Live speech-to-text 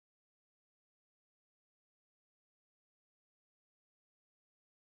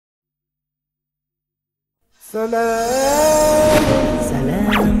Salam,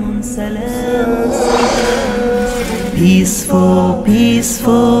 salam. Peaceful,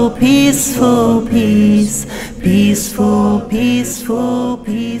 peaceful, peaceful, peace. Peaceful, peaceful,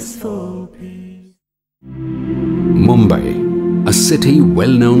 peaceful, peace. Mumbai, a city well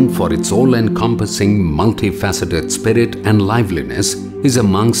known for its all-encompassing, multifaceted spirit and liveliness, is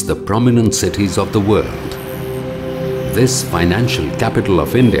amongst the prominent cities of the world. This financial capital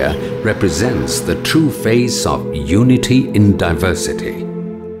of India represents the true face of unity in diversity.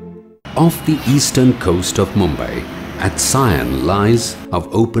 Off the eastern coast of Mumbai, at Sion lies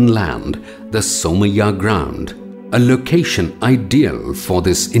of open land, the Somaiya ground, a location ideal for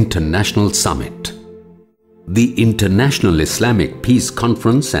this international summit. The International Islamic Peace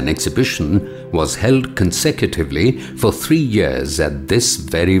Conference and Exhibition was held consecutively for 3 years at this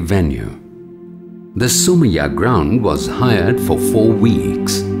very venue. The Somaiya ground was hired for 4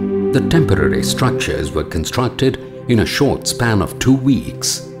 weeks. The temporary structures were constructed in a short span of 2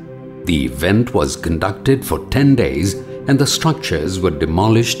 weeks. The event was conducted for 10 days and the structures were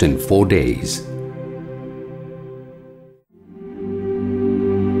demolished in 4 days.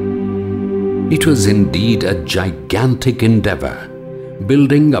 It was indeed a gigantic endeavor,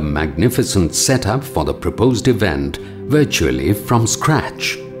 building a magnificent setup for the proposed event virtually from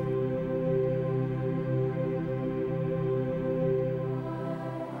scratch.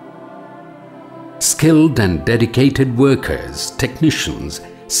 Skilled and dedicated workers, technicians,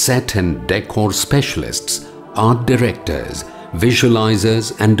 set and decor specialists, art directors,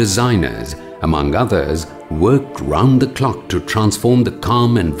 visualizers and designers, among others, worked round the clock to transform the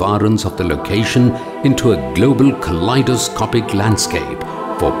calm environs of the location into a global kaleidoscopic landscape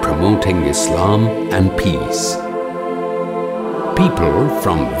for promoting Islam and peace. People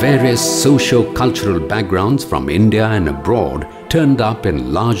from various socio-cultural backgrounds from India and abroad turned up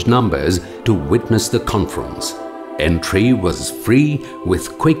in large numbers to witness the conference. Entry was free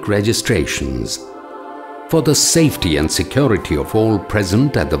with quick registrations. For the safety and security of all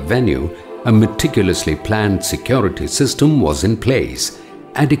present at the venue, a meticulously planned security system was in place,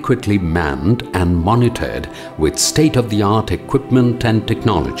 adequately manned and monitored with state-of-the-art equipment and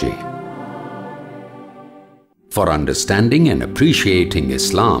technology. For understanding and appreciating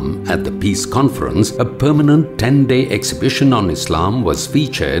Islam at the Peace Conference, a permanent 10-day exhibition on Islam was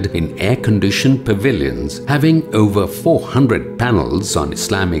featured in air-conditioned pavilions, having over 400 panels on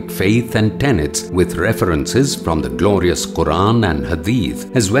Islamic faith and tenets with references from the glorious Quran and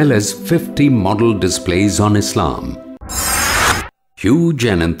Hadith, as well as 50 model displays on Islam. Huge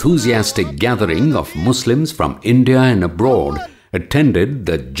and enthusiastic gathering of Muslims from India and abroad attended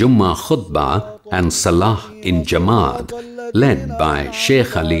the Jummah Khutbah and Salah in Jamaat, led by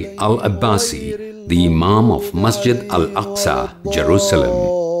Sheikh Ali Al-Abbasi, the Imam of Masjid Al-Aqsa,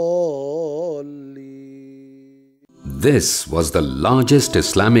 Jerusalem. This was the largest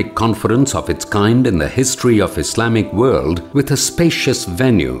Islamic conference of its kind in the history of Islamic world, with a spacious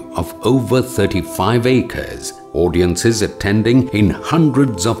venue of over 35 acres. Audiences attending in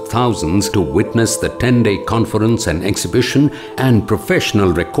hundreds of thousands to witness the 10-day conference and exhibition, and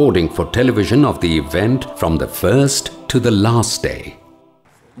professional recording for television of the event from the first to the last day.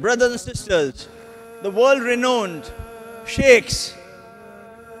 Brothers and sisters, the world-renowned sheikhs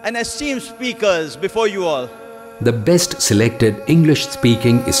and esteemed speakers before you all. The best selected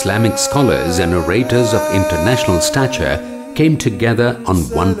English-speaking Islamic scholars and orators of international stature came together on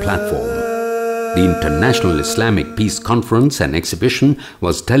one platform. The International Islamic Peace Conference and Exhibition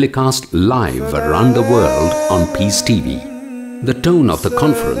was telecast live around the world on Peace TV. The tone of the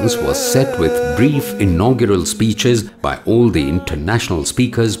conference was set with brief inaugural speeches by all the international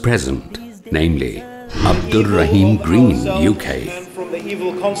speakers present, namely Abdur Rahim Green, UK, and from the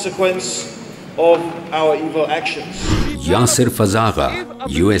evil consequence of our evil actions. Yasir Fazaga,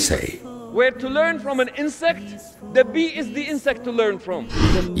 USA, where to learn from an insect, the bee is the insect to learn from.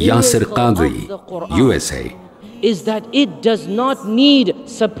 Yasir Qadri, USA, is that it does not need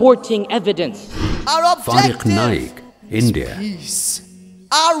supporting evidence. Our Zakir objective Naik, India, peace.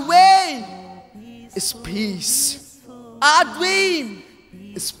 Our way is peace. Our dream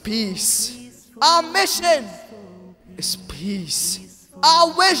is peace. Our mission is peace.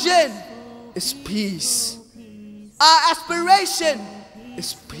 Our vision is peace. Our aspiration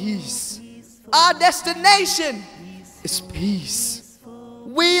is peace. Our destination is peace.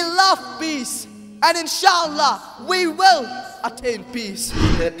 We love peace, and inshallah we will attain peace.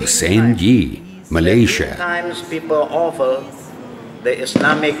 Hussein Yi, Malaysia, Times people offer the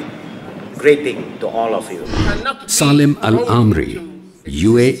Islamic greeting to all of you. Salim Al-Amri,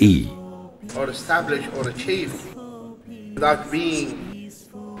 UAE, or establish or achieve without being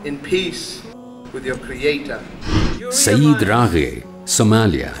in peace with your Creator. Saeed Raghe,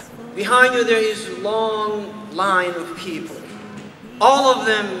 Somalia. Behind you there is a long line of people. All of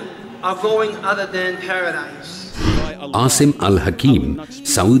them are going other than paradise. Asim Al-Hakim,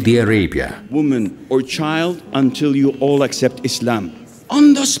 Saudi Arabia. Woman or child until you all accept Islam.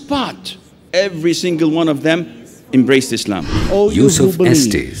 On the spot, every single one of them embraced Islam. Oh, you Yusuf who believe,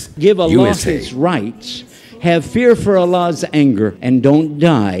 Estes, give Allah USA. His rights, have fear for Allah's anger, and don't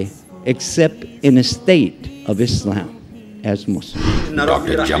die except in a state of Islam as Muslim.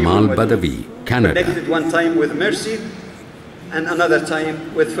 Dr. Jamal Badawi, Canada. Connected one time with mercy and another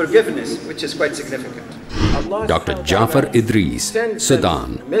time with forgiveness, which is quite significant. Dr. Jafar Idris,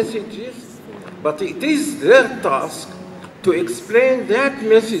 Sudan. Messages, but it is their task to explain that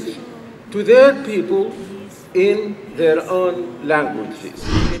message to their people in their own languages.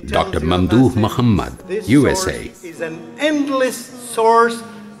 Dr. Mamdouh Muhammad, USA. Is an endless source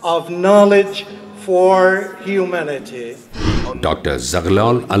of knowledge for humanity. Dr.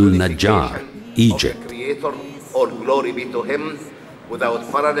 Zaghlol Al-Najjar, Egypt. Creator, all glory be to Him, without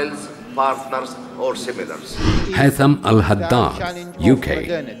parallels, partners, or similars. Haitham Al-Haddad, UK.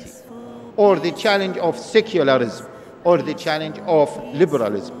 Or the challenge of secularism, or the challenge of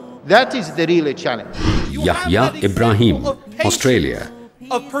liberalism. That is the real challenge. Yahya Ibrahim, Australia.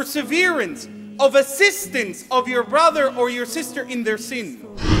 Of perseverance, of assistance of your brother or your sister in their sin.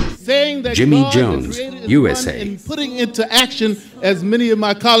 Saying that Jimmy God Jones, USA. and putting into action, as many of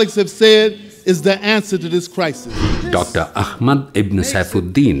my colleagues have said, is the answer to this crisis. Dr. Ahmad Ibn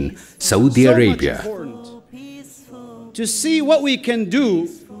Saifuddin, Saudi Arabia. To see what we can do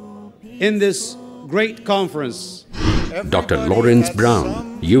in this great conference. Dr. Lawrence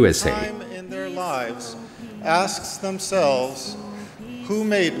Brown, USA. In their lives asks themselves, who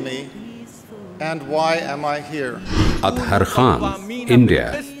made me and why am I here? Athar Khan,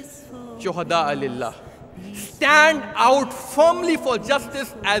 India. Stand out firmly for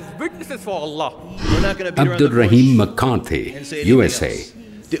justice as witnesses for Allah. Abdul Rahim McCarthy, USA.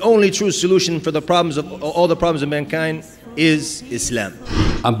 The only true solution for the problems of all the problems of mankind is Islam.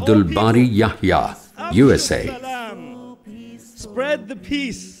 Abdul Bari Yahya, USA. Spread the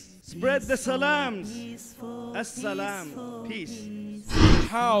peace, spread the salams. As-salam, peace.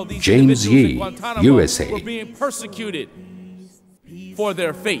 How these James individuals Yee, in Guantanamo USA. were being persecuted for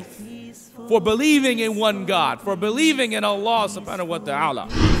their faith, for believing in one God, for believing in Allah subhanahu wa ta'ala.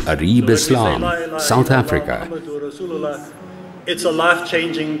 Arib Islam, South Africa. It's a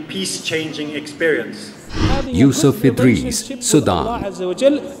life-changing, peace-changing experience. Yusuf Idris, Sudan.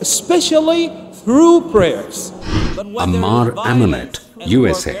 Especially through prayers. Ammar Amanet,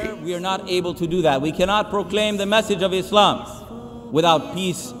 USA. We are not able to do that. We cannot proclaim the message of Islam without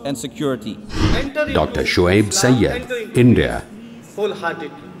peace and security. Dr. Shoaib Sayyed, India.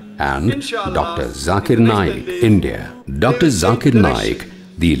 Wholeheartedly. And Dr. Zakir Naik, India. Dr. Zakir Naik,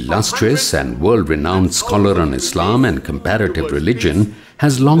 the illustrious and world-renowned scholar on Islam and comparative religion,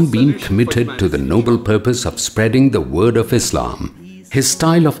 has long been committed to the noble purpose of spreading the word of Islam. His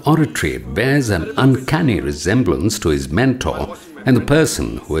style of oratory bears an uncanny resemblance to his mentor and the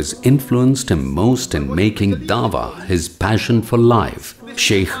person who has influenced him most in making dawah his passion for life,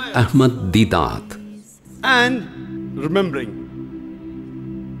 Sheikh Ahmad Didat. And remembering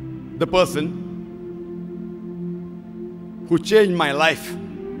the person who changed my life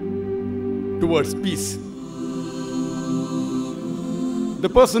towards peace. The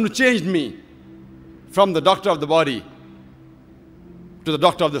person who changed me from the doctor of the body to the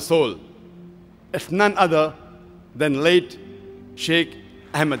doctor of the soul. It's none other than late Sheikh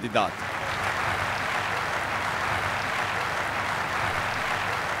Ahmad Didat.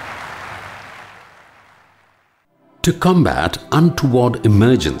 To combat untoward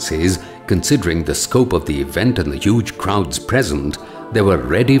emergencies, considering the scope of the event and the huge crowds present, there were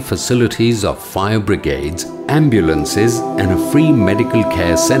ready facilities of fire brigades, ambulances and a free medical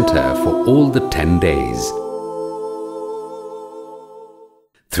care center for all the 10 days.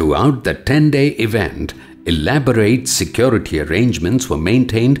 Throughout the 10-day event, elaborate security arrangements were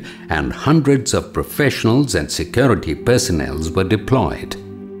maintained and hundreds of professionals and security personnel were deployed.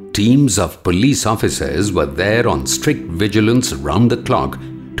 Teams of police officers were there on strict vigilance round the clock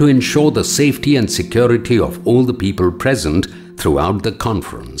to ensure the safety and security of all the people present throughout the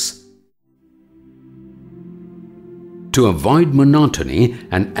conference. To avoid monotony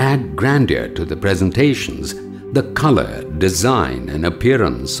and add grandeur to the presentations, the color, design and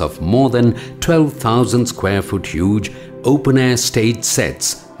appearance of more than 12,000 square foot huge open-air stage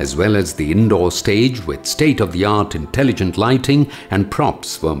sets as well as the indoor stage with state-of-the-art intelligent lighting and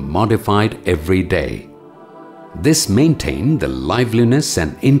props were modified every day. This maintained the liveliness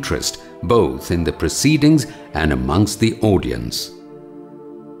and interest both in the proceedings and amongst the audience.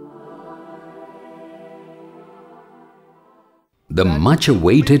 The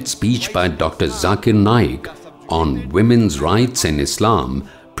much-awaited speech by Dr. Zakir Naik on women's rights in Islam,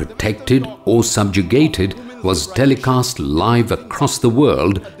 protected or subjugated, was telecast live across the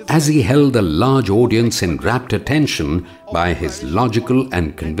world as he held a large audience in rapt attention by his logical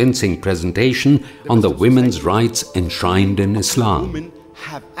and convincing presentation on the women's rights enshrined in Islam. Women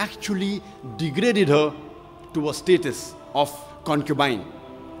have actually degraded her to a status of concubine,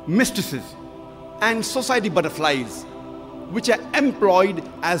 mistresses, and society butterflies, which are employed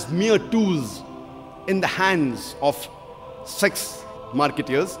as mere tools in the hands of sex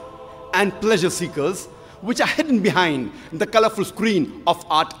marketers and pleasure seekers, which are hidden behind the colorful screen of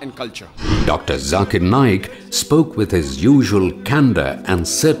art and culture. Dr. Zakir Naik spoke with his usual candor and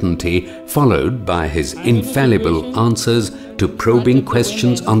certainty, followed by his infallible answers to probing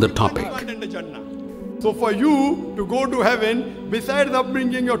questions on the topic. So for you to go to heaven, besides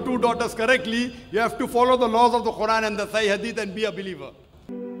upbringing your two daughters correctly, you have to follow the laws of the Quran and the Sahih Hadith and be a believer.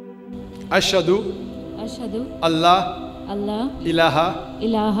 Ashhadu Allah ilaha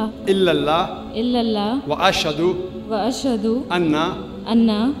illallah wa ashhadu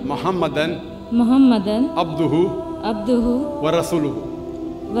anna Muhammadan abduhu wa rasuluhu.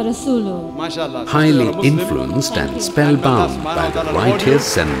 Highly influenced and spellbound by the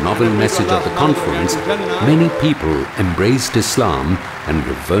righteous and novel message of the conference, many people embraced Islam and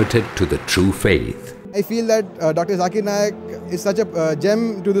reverted to the true faith. I feel that Dr. Zakir Naik is such a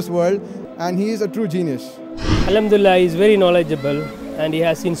gem to this world, and he is a true genius. Alhamdulillah, he is very knowledgeable and he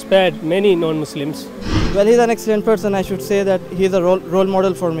has inspired many non-Muslims. Well, he's an excellent person. I should say that he is a role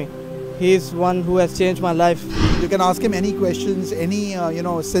model for me. He is one who has changed my life. You can ask him any questions, any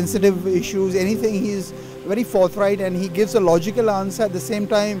sensitive issues, anything. He's very forthright and he gives a logical answer. At the same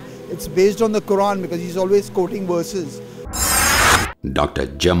time, it's based on the Quran because he's always quoting verses. Dr.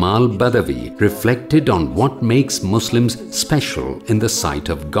 Jamal Badawi reflected on what makes Muslims special in the sight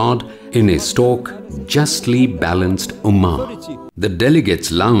of God in his talk, Justly Balanced Ummah. The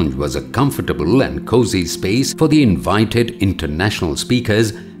delegates' lounge was a comfortable and cozy space for the invited international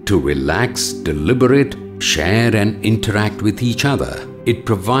speakers to relax, deliberate, share and interact with each other. It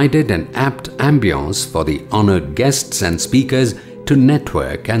provided an apt ambience for the honored guests and speakers to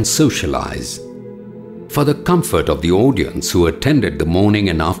network and socialize. For the comfort of the audience who attended the morning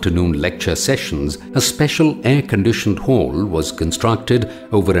and afternoon lecture sessions, a special air-conditioned hall was constructed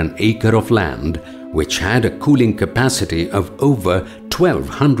over an acre of land, which had a cooling capacity of over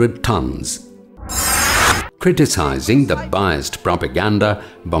 1,200 tons. Criticizing the biased propaganda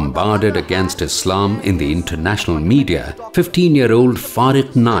bombarded against Islam in the international media, 15-year-old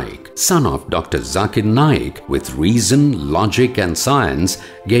Zakir Naik, son of Dr. Zakir Naik, with reason, logic and science,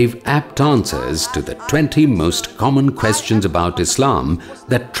 gave apt answers to the 20 most common questions about Islam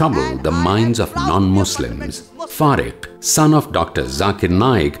that trouble the minds of non-Muslims. Farik, son of Dr. Zakir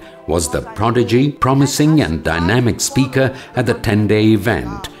Naik, was the prodigy, promising and dynamic speaker at the 10-day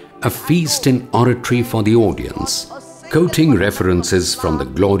event, a feast in oratory for the audience. Quoting references from the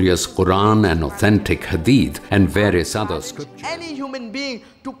glorious Quran and authentic Hadith and various other scriptures. Any human being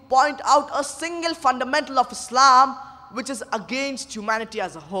to point out a single fundamental of Islam which is against humanity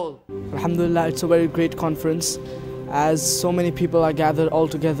as a whole. Alhamdulillah, it's a very great conference as so many people are gathered all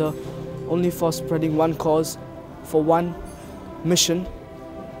together only for spreading one cause, for one mission.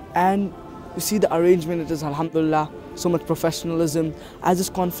 And you see the arrangement, it is alhamdulillah, so much professionalism, as this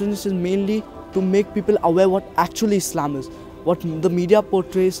conference is mainly to make people aware what actually Islam is. What the media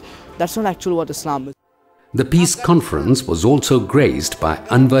portrays, that's not actually what Islam is. The peace conference was also graced by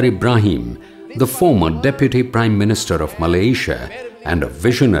Anwar Ibrahim, the former Deputy Prime Minister of Malaysia and a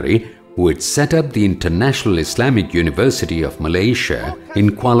visionary who had set up the International Islamic University of Malaysia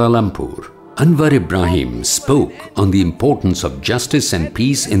in Kuala Lumpur. Anwar Ibrahim spoke on the importance of justice and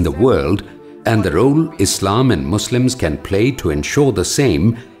peace in the world and the role Islam and Muslims can play to ensure the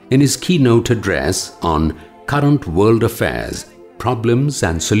same in his keynote address on current world affairs, problems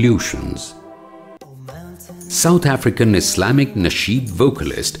and solutions. South African Islamic Nasheed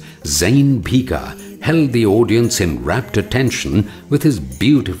vocalist Zain Bhika held the audience in rapt attention with his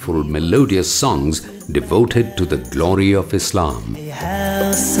beautiful melodious songs devoted to the glory of Islam. A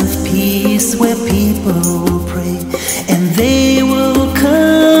house of peace where people will pray and they will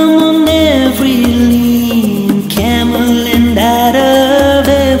come on every lean camel and out of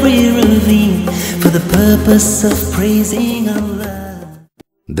every ravine for the purpose of praising Allah.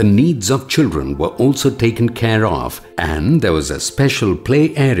 The needs of children were also taken care of, and there was a special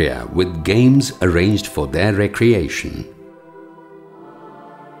play area with games arranged for their recreation.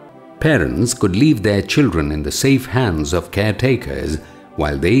 Parents could leave their children in the safe hands of caretakers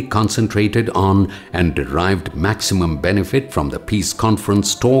while they concentrated on and derived maximum benefit from the peace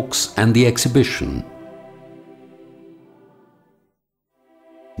conference talks and the exhibition.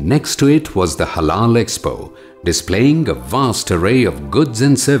 Next to it was the Halal Expo, displaying a vast array of goods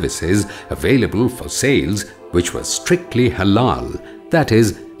and services available for sales which were strictly halal, that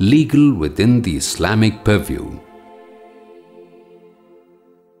is, legal within the Islamic purview.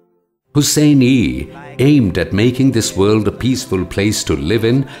 Hussein-e aimed at making this world a peaceful place to live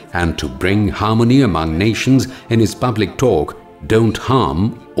in and to bring harmony among nations in his public talk, Don't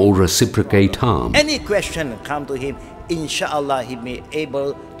Harm or Reciprocate Harm. Any question come to him, inshallah he may be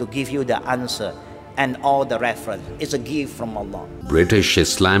able to give you the answer and all the reference. It's a gift from Allah. British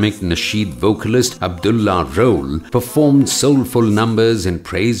Islamic nasheed vocalist Abdullah Roll performed soulful numbers in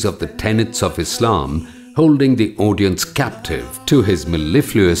praise of the tenets of Islam, holding the audience captive to his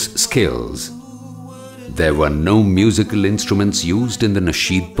mellifluous skills. There were no musical instruments used in the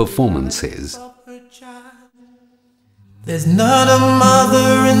nasheed performances. There's not a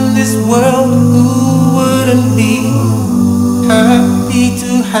mother in this world who wouldn't be happy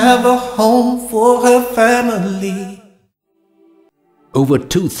to have a home for her family. Over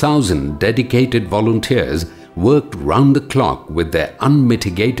 2,000 dedicated volunteers worked round the clock with their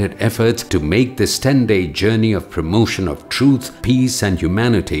unmitigated efforts to make this 10-day journey of promotion of truth, peace and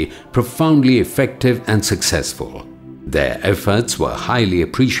humanity profoundly effective and successful. Their efforts were highly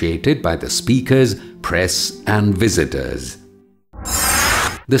appreciated by the speakers, press and visitors.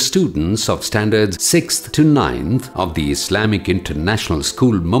 The students of standards 6th to 9th of the Islamic International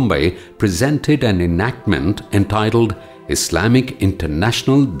School, Mumbai, presented an enactment entitled Islamic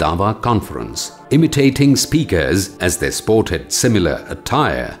International Dawah Conference, imitating speakers as they sported similar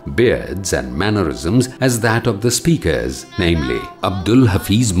attire, beards and mannerisms as that of the speakers, namely Abdul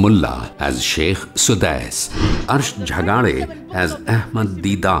Hafiz Mullah as Sheikh Sudais, Arsh Jhagade as Ahmad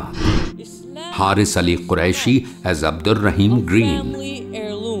Didat, Haris Ali Qureshi as Abdur Rahim Green. Family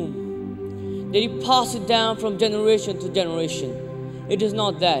heirloom. They pass it down from generation to generation. It is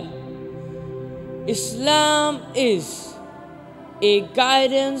not that. Islam is a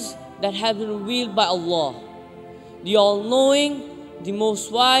guidance that has been revealed by Allah, the All-Knowing, the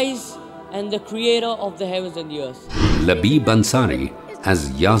Most Wise, and the Creator of the heavens and the earth. Labib Ansari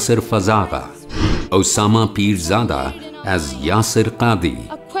as Yasir Fazaga, Osama Pirzada as Yasir Qadi.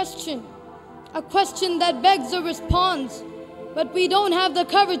 A question that begs a response, but we don't have the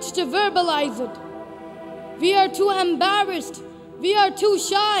courage to verbalize it. We are too embarrassed, we are too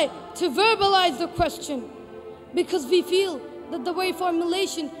shy to verbalize the question because we feel that the very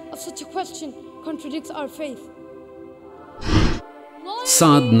formulation of such a question contradicts our faith.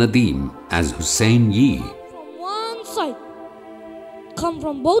 Saad Nadeem as Hussein Yi. From one side, come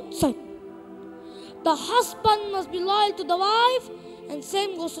from both sides. The husband must be loyal to the wife, and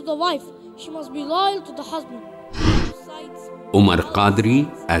same goes to the wife. She must be loyal to the husband. Umar Qadri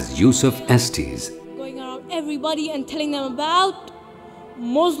as Yusuf Estes. Going around everybody and telling them about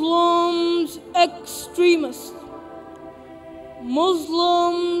Muslims extremists,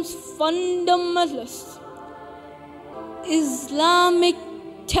 Muslims fundamentalists, Islamic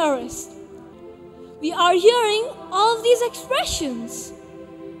terrorists. We are hearing all of these expressions.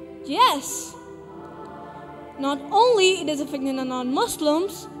 Yes. Not only it is affecting the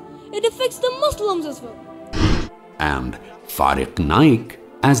non-Muslims, it affects the Muslims as well. And Zakir Naik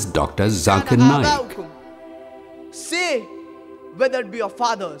as Dr. Zakir Naik. Say, whether it be your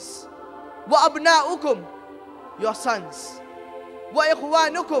fathers, wa abna'ukum, your sons, wa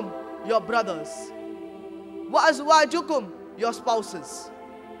ikhwanukum, your brothers, wa azwajukum, your spouses,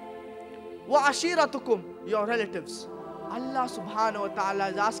 wa ashiratukum, your relatives. Allah subhanahu wa ta'ala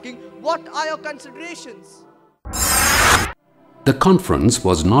is asking, what are your considerations? The conference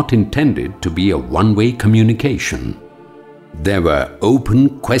was not intended to be a one-way communication. There were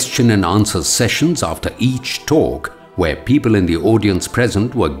open question and answer sessions after each talk, where people in the audience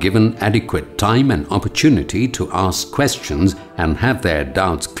present were given adequate time and opportunity to ask questions and have their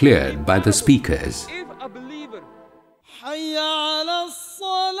doubts cleared by the speakers.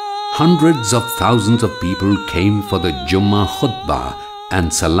 Hundreds of thousands of people came for the Jummah Khutbah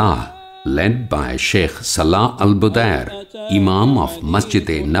and Salah, led by Sheikh Salah Al-Budair, Imam of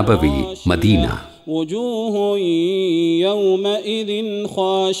Masjid-e-Nabawi, Medina. وجوه يومئذ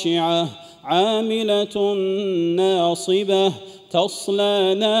خاشعة عاملة ناصبة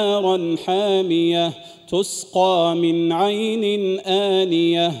تصلى نارا حامية تسقى من عين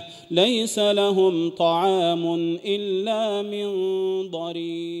آنية ليس لهم طعام إلا من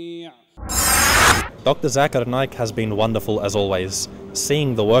ضريع. Dr. Zakir Naik has been wonderful as always,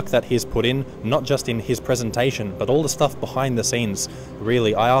 seeing the work that he's put in, not just in his presentation, but all the stuff behind the scenes.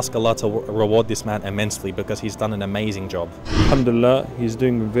 Really, I ask Allah to reward this man immensely because he's done an amazing job. Alhamdulillah, he's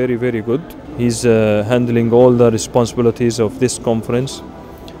doing very, very good. He's handling all the responsibilities of this conference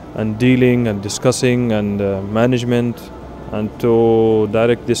and dealing and discussing and management, and to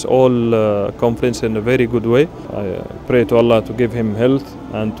direct this all conference in a very good way. I pray to Allah to give him health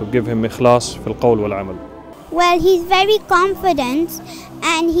and to give him ikhlas fil qawl wal amal. Well, he's very confident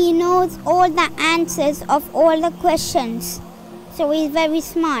and he knows all the answers of all the questions. So he's very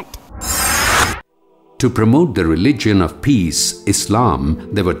smart. To promote the religion of peace, Islam,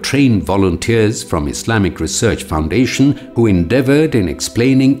 there were trained volunteers from Islamic Research Foundation who endeavored in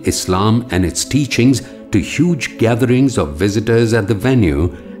explaining Islam and its teachings to huge gatherings of visitors at the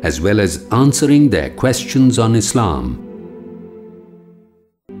venue, as well as answering their questions on Islam.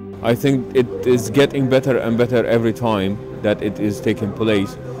 I think it is getting better and better every time that it is taking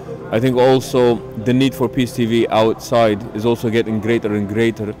place. I think also the need for Peace TV outside is also getting greater and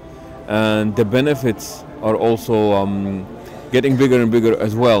greater, and the benefits are also getting bigger and bigger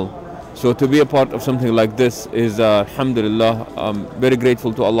as well. So to be a part of something like this is, alhamdulillah, I'm very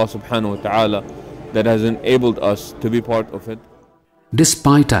grateful to Allah subhanahu wa ta'ala that has enabled us to be part of it.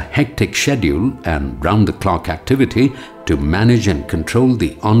 Despite a hectic schedule and round-the-clock activity to manage and control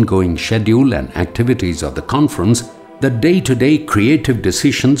the ongoing schedule and activities of the conference, the day-to-day creative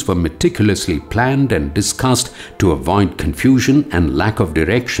decisions were meticulously planned and discussed to avoid confusion and lack of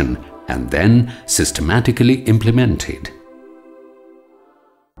direction, and then systematically implemented.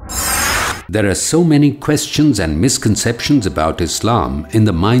 There are so many questions and misconceptions about Islam in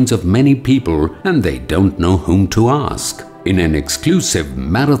the minds of many people, and they don't know whom to ask. In an exclusive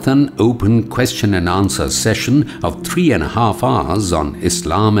marathon open question and answer session of 3.5 hours on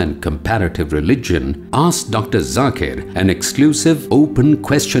Islam and comparative religion, Ask Dr. Zakir, an exclusive open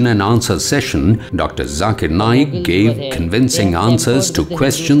question and answer session, Dr. Zakir Naik gave convincing answers to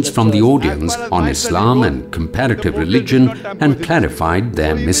questions from the audience on Islam and comparative religion and clarified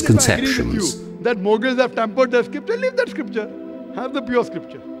their misconceptions. That Mughals have tampered the scripture, leave that scripture. Have the pure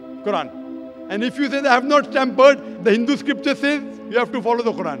scripture, Quran. And if you say they have not tampered, the Hindu scripture says you have to follow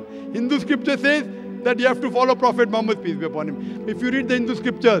the Quran. Hindu scripture says that you have to follow Prophet Muhammad, peace be upon him. If you read the Hindu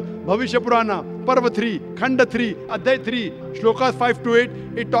scriptures, Bhavishya Purana, Parva 3, Khanda 3, Adhyay 3, Shlokas 5 to 8,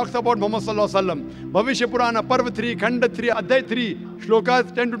 it talks about Muhammad Sallallahu Alaihi Wasallam. Bhavishya Purana, Parva 3, Khanda 3, Adhyay 3,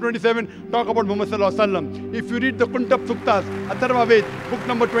 Shlokas 10 to 27 talk about Muhammad Sallallahu Alaihi Wasallam. If you read the Kuntap Suktas, Atharva Ved, book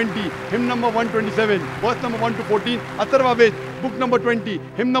number 20, hymn number 127, verse number 1 to 14, Atharva Ved, book number 20,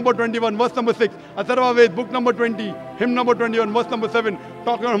 hymn number 21, verse number 6, Atharva Ved, book number 20, hymn number 21, verse number 7,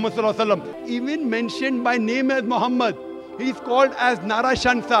 talking about Muhammad Sallallahu Alaihi Wasallam. Even mentioned by name as Muhammad, he is called as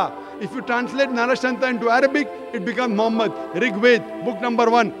Narashansa. If you translate Narashansa into Arabic, it becomes Muhammad. Rig Ved, book number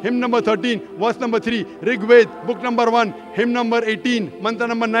 1, hymn number 13, verse number 3. Rig Ved, book number 1, hymn number 18, mantra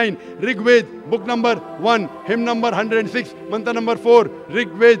number 9. Rig Ved, book number 1, hymn number 106, mantra number 4. Rig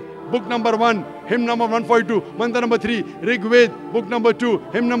Ved, book number 1, hymn number 142, mantra number 3. Rig Ved, book number 2,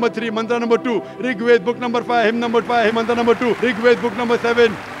 hymn number 3, mantra number 2. Rig Ved, book number 5, hymn number 5, mantra number 2. Rig Ved, book number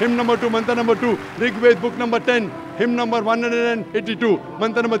 7, hymn number 2, mantra number 2. Rig Ved, book number 10, hymn number 182,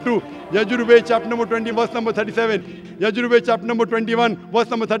 mantra number 2. Yajurved, chapter number 20, verse number 37. Yajurved, chapter number 21, verse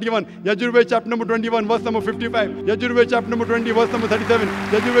number 31. Yajurved, chapter number 21, verse number 55. Yajurved, chapter number 20, verse number 37.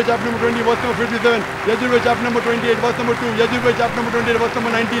 Yajurved, chapter number 20, verse number 57. Yajurved, chapter number 28, verse number 2. Yajurved, chapter number 28, verse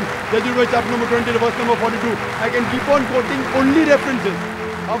number 19. Yajurved, chapter number 28, verse number 42. I can keep on quoting only references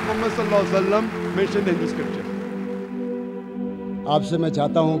of Muhammad Sallallahu Alaihi Wasallam mentioned in the scripture. आपसे मैं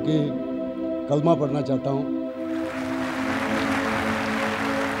चाहता हूँ कि कलमा पढ़ना चाहता हूँ.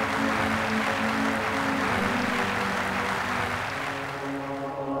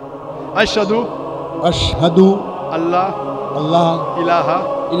 Ashhadu Allah ilaha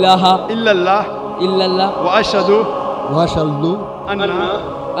illallah wa ashhadu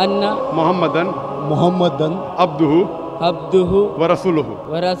anna Muhammadan abduhu wa rasuluhu.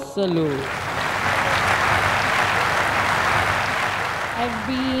 I've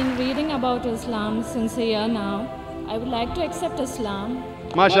been reading about Islam since a year now. I would like to accept Islam.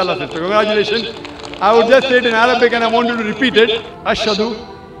 MashaAllah, sister, congratulations. I would just say it in Arabic and I want you to repeat it. Ashhadu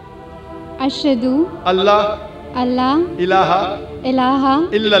Allah ilaha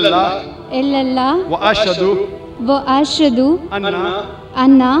illallah wa ashhadu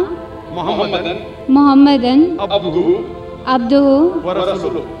anna Muhammadan abduhu wa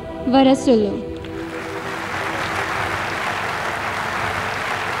rasuluhu.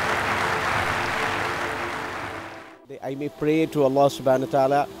 I may pray to Allah subhanahu wa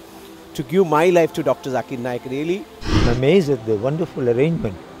ta'ala to give my life to Dr. Zakir Naik, really. I'm amazed at the wonderful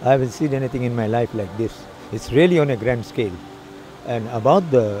arrangement. I haven't seen anything in my life like this. It's really on a grand scale. And about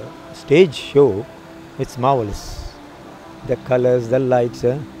the stage show, it's marvelous. The colors, the lights,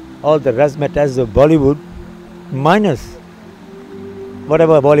 all the razzmatazz of Bollywood, minus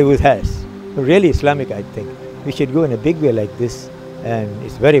whatever Bollywood has. Really Islamic, I think. We should go in a big way like this, and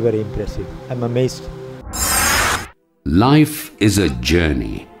it's very, very impressive. I'm amazed. Life is a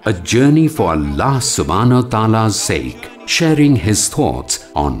journey for Allah subhanahu wa ta'ala's sake. Sharing his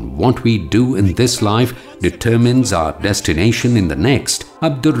thoughts on what we do in this life determines our destination in the next.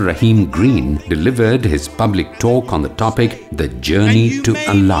 Abdul Rahim Green delivered his public talk on the topic, The Journey to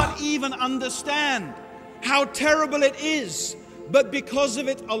Allah. You may not even understand how terrible it is, but because of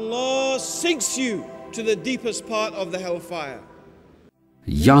it, Allah sinks you to the deepest part of the hellfire.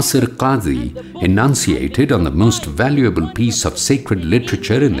 Yasir Qadhi enunciated on the most valuable piece of sacred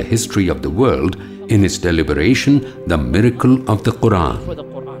literature in the history of the world in his deliberation, The Miracle of the Quran.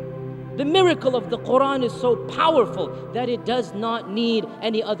 The miracle of the Quran is so powerful that it does not need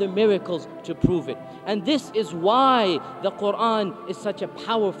any other miracles to prove it. And this is why the Quran is such a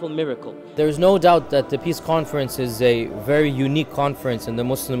powerful miracle. There is no doubt that the Peace Conference is a very unique conference in the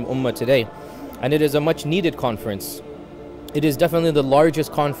Muslim Ummah today. And it is a much needed conference. It is definitely the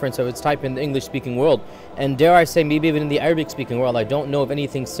largest conference of its type in the English-speaking world. And dare I say, maybe even in the Arabic-speaking world. I don't know of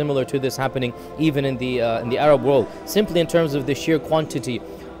anything similar to this happening even in the Arab world. Simply in terms of the sheer quantity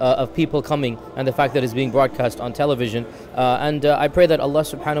of people coming and the fact that it's being broadcast on television. And I pray that Allah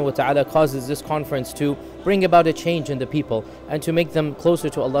subhanahu wa ta'ala causes this conference to bring about a change in the people and to make them closer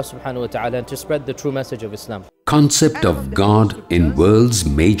to Allah subhanahu wa ta'ala and to spread the true message of Islam. Concept of God in world's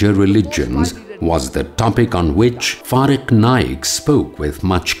major religions was the topic on which Zakir Naik spoke with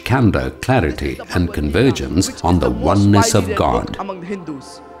much candor, clarity and convergence on the oneness of God. Among the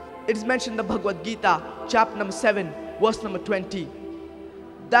Hindus, it is mentioned in the Bhagavad Gita, chapter number 7, verse number 20,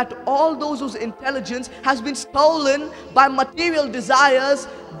 that all those whose intelligence has been stolen by material desires,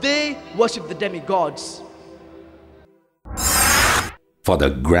 they worship the demigods. For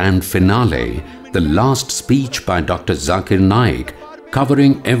the grand finale, the last speech by Dr. Zakir Naik,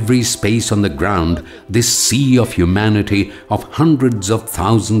 covering every space on the ground, this sea of humanity of hundreds of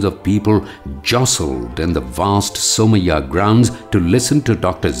thousands of people jostled in the vast Somaya grounds to listen to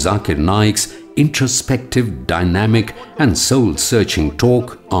Dr. Zakir Naik's introspective, dynamic and soul-searching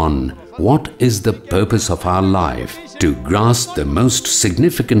talk on what is the purpose of our life, to grasp the most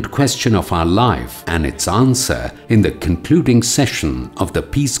significant question of our life and its answer in the concluding session of the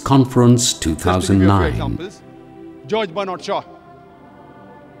Peace Conference 2009. George Bernard Shaw,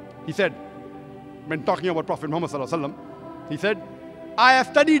 he said, when talking about Prophet Muhammad sallallahu alaihi wasallam, he said, I have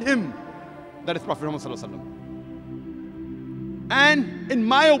studied him, that is Prophet Muhammad sallallahu alaihi wasallam. And in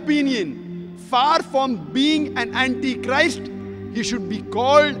my opinion, far from being an antichrist, he should be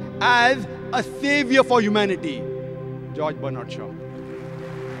called as a savior for humanity. George Bernard Shaw.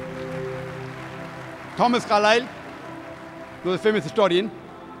 Thomas Carlyle was a famous historian.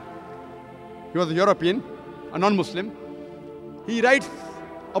 He was a European, a non-Muslim. He writes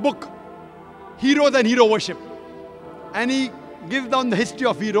a book, Heroes and Hero Worship. And he gives down the history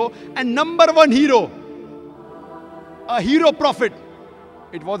of hero. And number one hero, a hero prophet,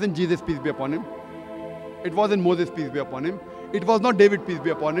 it wasn't Jesus, peace be upon him. It wasn't Moses, peace be upon him. It was not David, peace be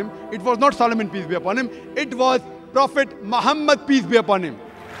upon him. It was not Solomon, peace be upon him. It was Prophet Muhammad, peace be upon him.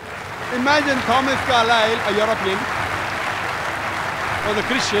 Imagine Thomas Carlyle, a European, was a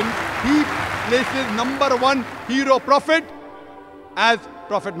Christian. He places number one hero prophet as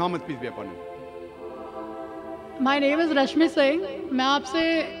Prophet Muhammad, peace be upon him. My name is Rashmi Singh. मैं आपसे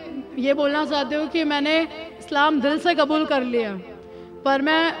ये बोलना चाहती हूँ कि मैंने इस्लाम दिल से कबूल कर लिया, पर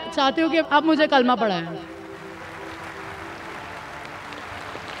मैं चाहती हूँ कि आप मुझे कलमा पढ़ाएं.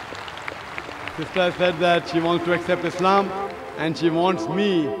 Sister said that she wants to accept Islam and she wants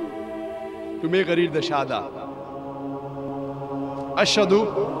me to make her read the Shahada. Ashhadu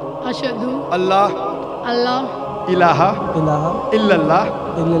Allah ilaha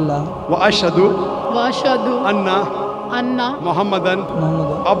illallah wa ashhadu anna Muhammadan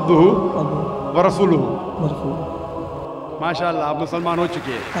abduhu wa rasuluhu. MashaAllah, आप मुसलमान हो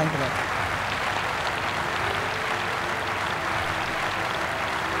चुके हैं.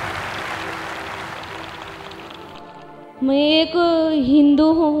 मैं एक हिंदू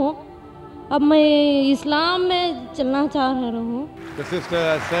हूँ, अब मैं इस्लाम में चलना चाह रहा हूँ. The sister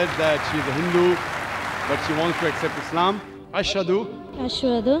has said that she is a Hindu, but she wants to accept Islam. Ashhadu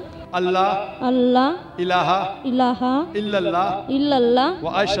Allah ilaha illallah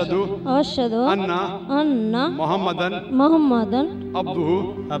wa ashhadu anna Muhammadan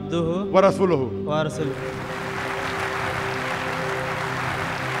abduhu wa rasuluhu.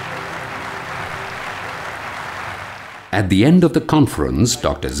 At the end of the conference,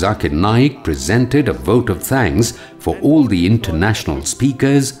 Dr. Zakir Naik presented a vote of thanks for all the international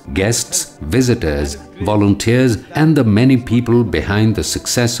speakers, guests, visitors, volunteers and the many people behind the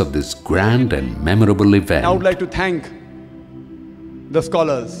success of this grand and memorable event. I would like to thank the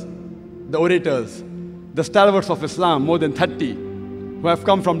scholars, the orators, the stalwarts of Islam, more than 30, who have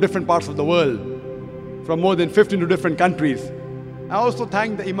come from different parts of the world, from more than 15 different countries. I also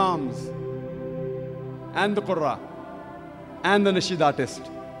thank the imams and the qurra and the nasheed artists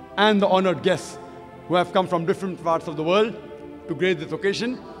and the honored guests who have come from different parts of the world to grace this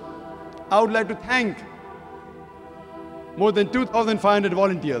occasion. I would like to thank more than 2,500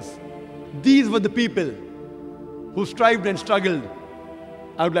 volunteers. These were the people who strived and struggled.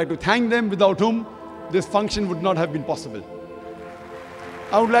 I would like to thank them, without whom this function would not have been possible.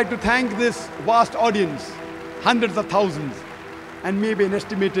 I would like to thank this vast audience, hundreds of thousands, and maybe an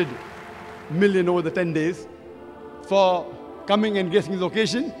estimated million over the 10 days, for coming and gracing this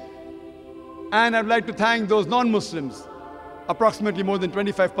occasion. And I'd like to thank those non-Muslims, approximately more than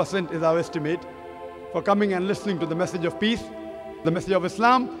 25% is our estimate, for coming and listening to the message of peace, the message of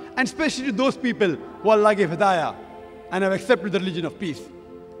Islam, and especially to those people who Allah gave hidayah and have accepted the religion of peace.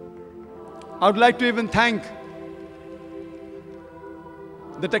 I would like to even thank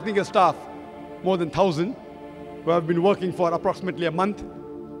the technical staff, more than 1,000, who have been working for approximately a month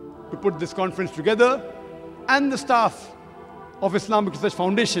to put this conference together, and the staff of Islamic Research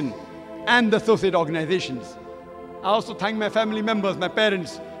Foundation and the associate organizations. I also thank my family members, my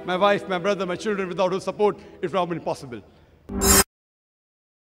parents, my wife, my brother, my children, without whose support it would not have been possible.